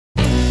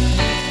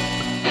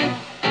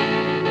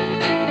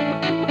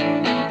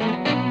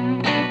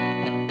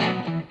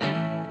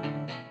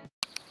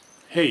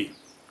Hey,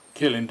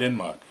 Kjell in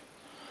Denmark.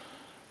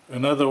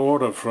 Another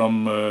order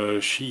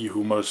from She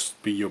Who Must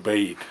Be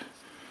Obeyed.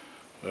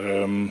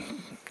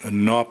 A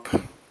knob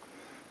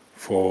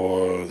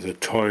for the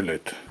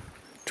toilet,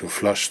 to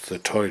flush the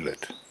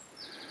toilet.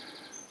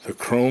 The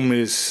chrome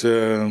is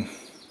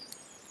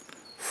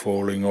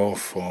falling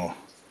off, or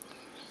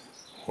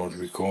what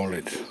we call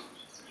it,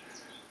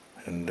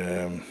 and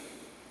a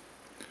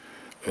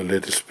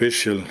little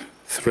special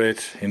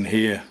thread in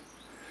here,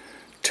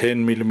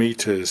 10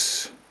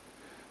 millimeters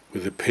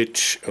with a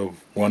pitch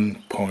of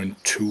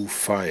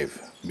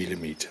 1.25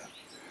 millimeter.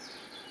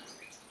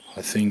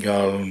 I think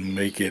I'll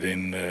make it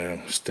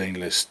in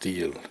stainless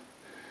steel.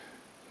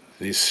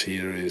 This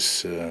here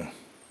is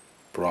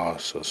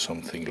brass or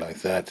something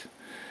like that,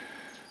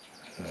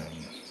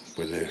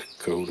 with a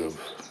coat of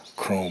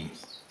chrome.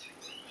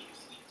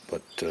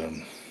 But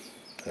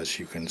as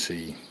you can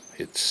see,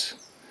 it's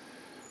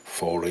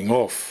falling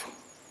off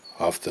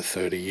after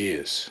 30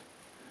 years.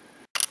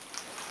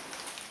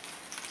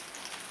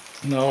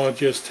 Now I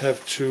just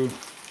have to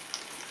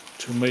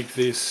make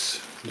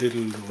this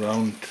little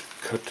round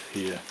cut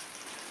here,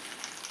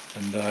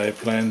 and I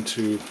plan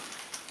to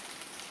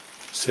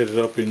set it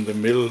up in the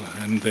mill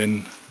and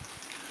then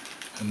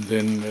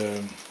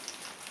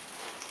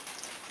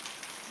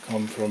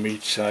come from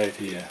each side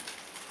here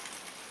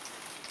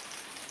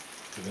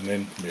with an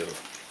end mill,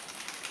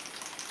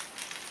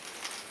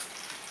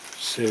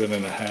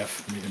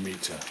 7.5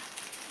 millimeter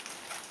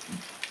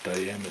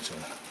diameter,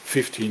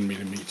 15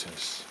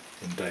 millimeters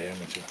in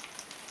diameter,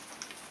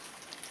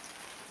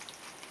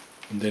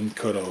 and then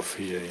cut off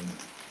here in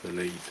the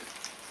lathe.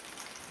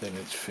 Then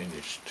it's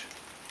finished.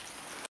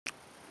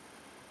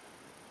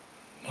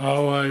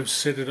 Now I've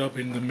set it up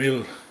in the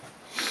mill,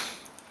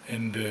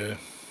 and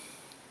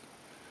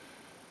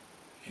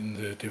in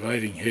the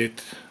dividing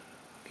head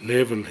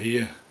level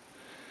here,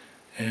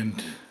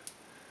 and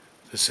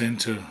the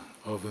center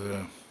of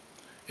the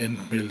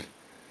end mill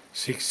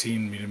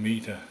 16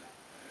 millimeter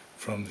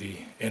from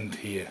the end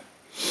here.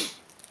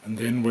 And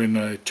then when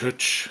I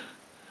touch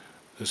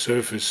the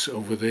surface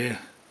over there,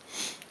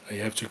 I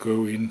have to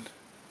go in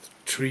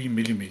 3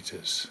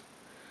 millimeters.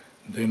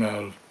 And then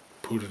I'll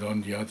put it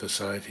on the other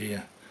side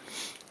here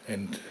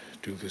and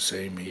do the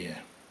same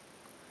here.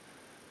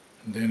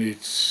 And then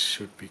it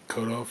should be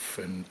cut off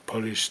and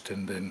polished,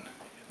 and then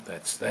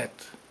that's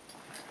that.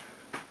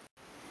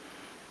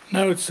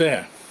 Now it's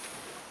there.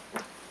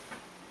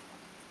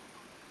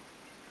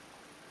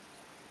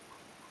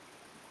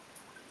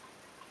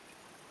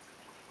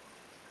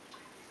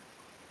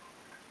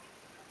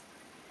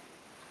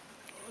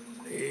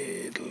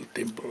 Little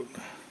dimple.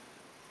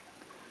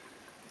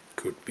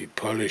 Could be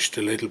polished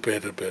a little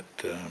better, but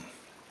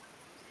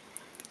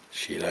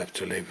she'll have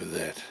to live with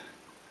that.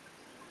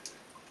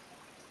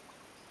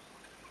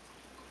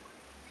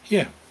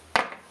 Yeah,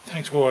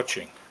 thanks for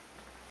watching.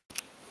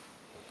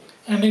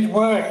 And it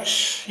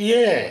works,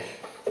 yeah.